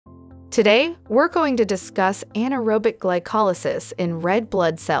Today, we're going to discuss anaerobic glycolysis in red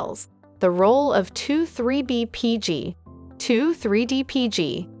blood cells, the role of 2,3-BPG,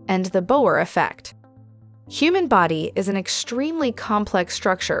 2,3-DPG, and the Bohr effect. Human body is an extremely complex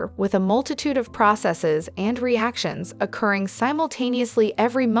structure with a multitude of processes and reactions occurring simultaneously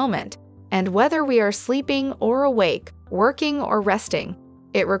every moment, and whether we are sleeping or awake, working or resting,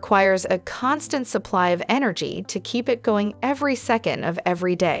 it requires a constant supply of energy to keep it going every second of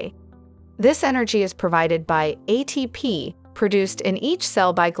every day. This energy is provided by ATP, produced in each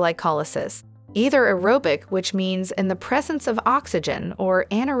cell by glycolysis, either aerobic, which means in the presence of oxygen, or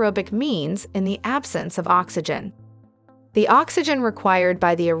anaerobic means in the absence of oxygen. The oxygen required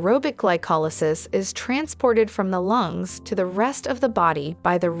by the aerobic glycolysis is transported from the lungs to the rest of the body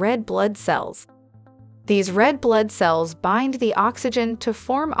by the red blood cells. These red blood cells bind the oxygen to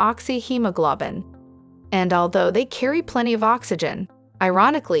form oxyhemoglobin, and although they carry plenty of oxygen,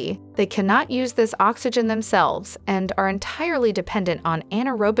 ironically, they cannot use this oxygen themselves and are entirely dependent on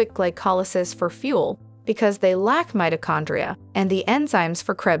anaerobic glycolysis for fuel because they lack mitochondria and the enzymes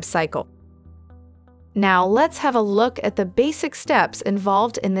for Krebs cycle. Now let's have a look at the basic steps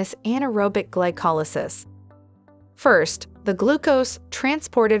involved in this anaerobic glycolysis. First, the glucose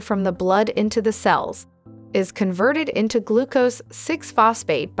transported from the blood into the cells is converted into glucose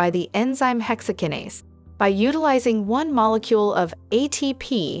 6-phosphate by the enzyme hexokinase, by utilizing one molecule of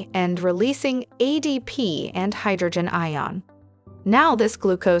ATP and releasing ADP and hydrogen ion. Now this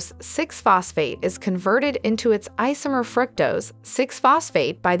glucose 6-phosphate is converted into its isomer fructose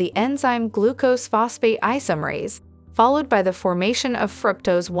 6-phosphate by the enzyme glucose-phosphate isomerase, followed by the formation of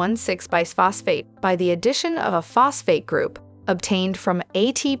fructose 1,6-bisphosphate by the addition of a phosphate group obtained from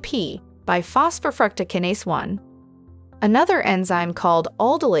ATP by phosphofructokinase 1. Another enzyme called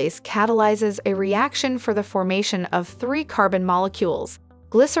aldolase catalyzes a reaction for the formation of 3 carbon molecules,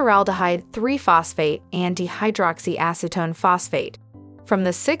 glyceraldehyde 3-phosphate and dihydroxyacetone phosphate, from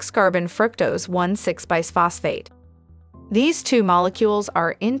the 6-carbon fructose 1,6-bisphosphate. These 2 molecules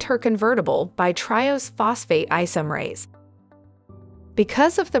are interconvertible by triose phosphate isomerase.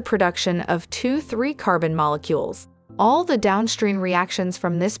 Because of the production of 2 3-carbon molecules, all the downstream reactions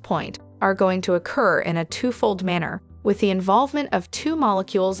from this point are going to occur in a twofold manner, with the involvement of 2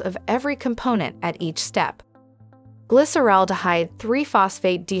 molecules of every component at each step. Glyceraldehyde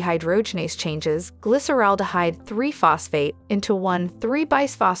 3-phosphate dehydrogenase changes glyceraldehyde 3-phosphate into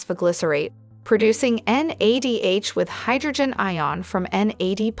 1,3-bisphosphoglycerate, producing NADH with hydrogen ion from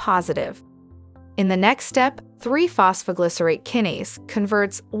NAD positive. In the next step, 3-phosphoglycerate kinase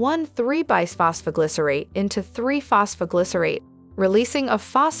converts 1,3-bisphosphoglycerate into 3-phosphoglycerate, releasing a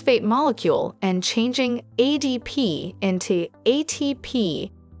phosphate molecule and changing ADP into ATP.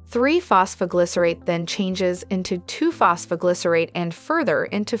 3-phosphoglycerate then changes into 2-phosphoglycerate and further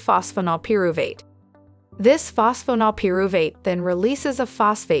into phosphoenolpyruvate. This phosphoenolpyruvate then releases a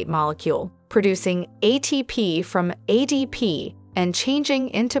phosphate molecule, producing ATP from ADP and changing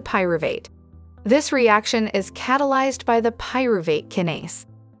into pyruvate. This reaction is catalyzed by the pyruvate kinase.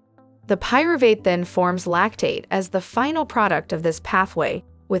 The pyruvate then forms lactate as the final product of this pathway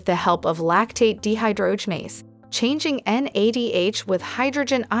with the help of lactate dehydrogenase, changing NADH with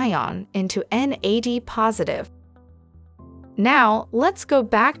hydrogen ion into NAD positive. Now, let's go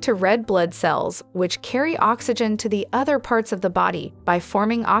back to red blood cells, which carry oxygen to the other parts of the body by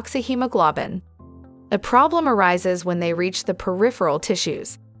forming oxyhemoglobin. A problem arises when they reach the peripheral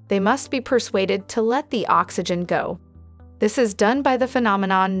tissues. They must be persuaded to let the oxygen go. This is done by the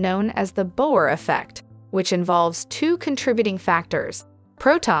phenomenon known as the Bohr effect, which involves 2 contributing factors,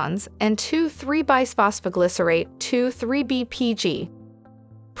 protons and 2,3-bisphosphoglycerate 2,3-BPG.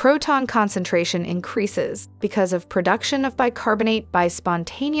 Proton concentration increases because of production of bicarbonate by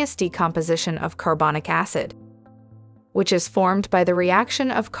spontaneous decomposition of carbonic acid, which is formed by the reaction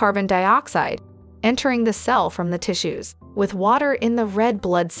of carbon dioxide entering the cell from the tissues with water in the red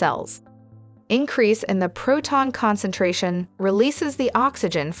blood cells. Increase in the proton concentration releases the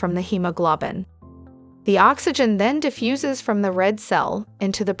oxygen from the hemoglobin. The oxygen then diffuses from the red cell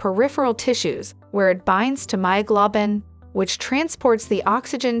into the peripheral tissues, where it binds to myoglobin, which transports the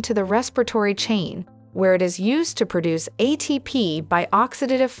oxygen to the respiratory chain, where it is used to produce ATP by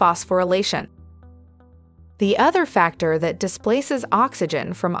oxidative phosphorylation. The other factor that displaces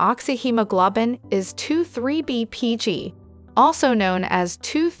oxygen from oxyhemoglobin is 2,3-BPG, also known as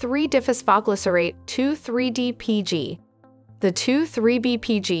 2,3-diphosphoglycerate 2,3-DPG. The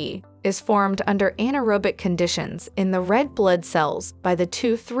 2,3-BPG is formed under anaerobic conditions in the red blood cells by the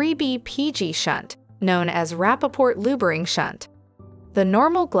 2,3-BPG shunt, known as Rappaport-Lubering shunt. The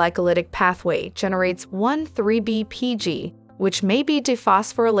normal glycolytic pathway generates 1,3-BPG, which may be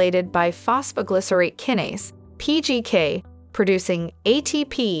dephosphorylated by phosphoglycerate kinase, PGK, producing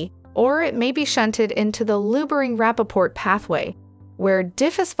ATP, or it may be shunted into the Lubering-Rappaport pathway, where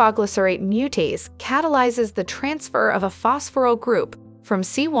diphosphoglycerate mutase catalyzes the transfer of a phosphoryl group from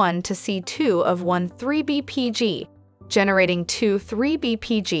C1 to C2 of 1,3-BPG, generating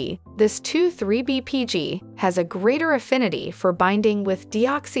 2,3-BPG. This 2,3-BPG has a greater affinity for binding with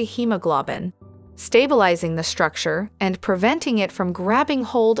deoxyhemoglobin, stabilizing the structure and preventing it from grabbing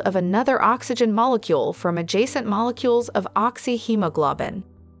hold of another oxygen molecule from adjacent molecules of oxyhemoglobin.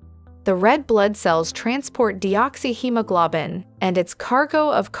 The red blood cells transport deoxyhemoglobin and its cargo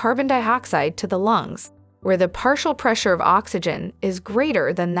of carbon dioxide to the lungs, where the partial pressure of oxygen is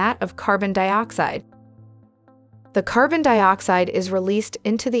greater than that of carbon dioxide. The carbon dioxide is released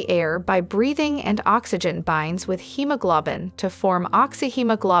into the air by breathing, and oxygen binds with hemoglobin to form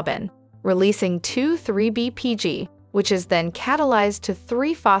oxyhemoglobin, releasing 2,3-BPG, which is then catalyzed to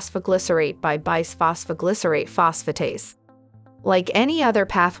 3-phosphoglycerate by bisphosphoglycerate phosphatase. Like any other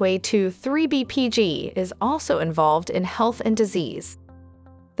pathway, 2,3-BPG is also involved in health and disease.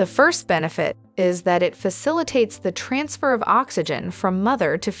 The first benefit is that it facilitates the transfer of oxygen from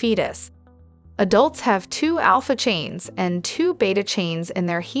mother to fetus. Adults have 2 alpha chains and 2 beta chains in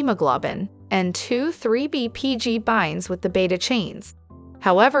their hemoglobin, and 2,3-BPG binds with the beta chains.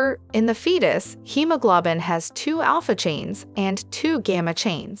 However, in the fetus, hemoglobin has 2 alpha chains and 2 gamma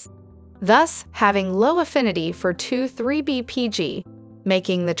chains, thus having low affinity for 2,3-BPG,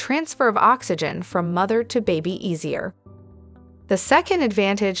 making the transfer of oxygen from mother to baby easier. The second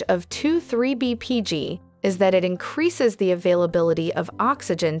advantage of 2,3-BPG is that it increases the availability of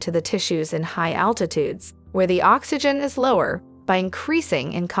oxygen to the tissues in high altitudes, where the oxygen is lower, by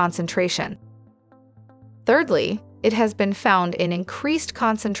increasing in concentration. Thirdly, it has been found in increased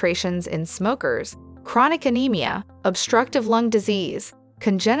concentrations in smokers, chronic anemia, obstructive lung disease,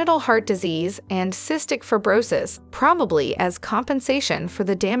 congenital heart disease, and cystic fibrosis, probably as compensation for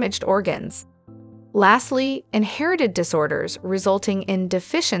the damaged organs. Lastly, inherited disorders resulting in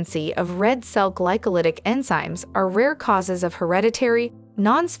deficiency of red cell glycolytic enzymes are rare causes of hereditary,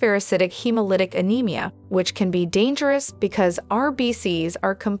 non-spherocytic hemolytic anemia, which can be dangerous because RBCs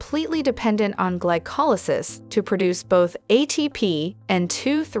are completely dependent on glycolysis to produce both ATP and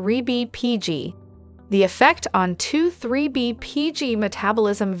 2,3-BPG. The effect on 2,3-BPG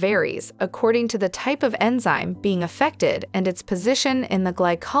metabolism varies according to the type of enzyme being affected and its position in the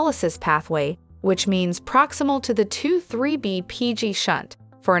glycolysis pathway, which means proximal to the 2,3-BPG shunt,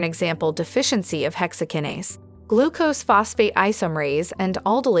 for an example, deficiency of hexokinase, glucose phosphate isomerase, and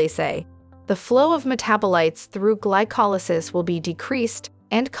aldolase A. The flow of metabolites through glycolysis will be decreased,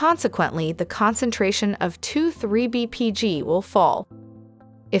 and consequently the concentration of 2,3-BPG will fall.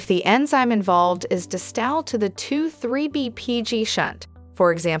 If the enzyme involved is distal to the 2,3-BPG shunt,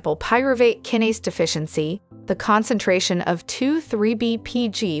 for example, pyruvate kinase deficiency, the concentration of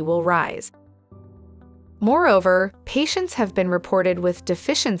 2,3-BPG will rise. Moreover, patients have been reported with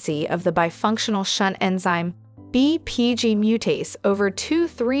deficiency of the bifunctional shunt enzyme BPG mutase over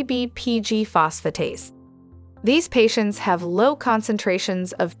 2,3-BPG phosphatase. These patients have low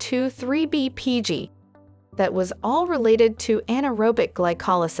concentrations of 2,3-BPG. That was all related to anaerobic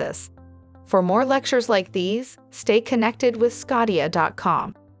glycolysis. For more lectures like these, stay connected with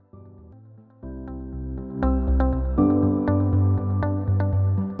sqadia.com.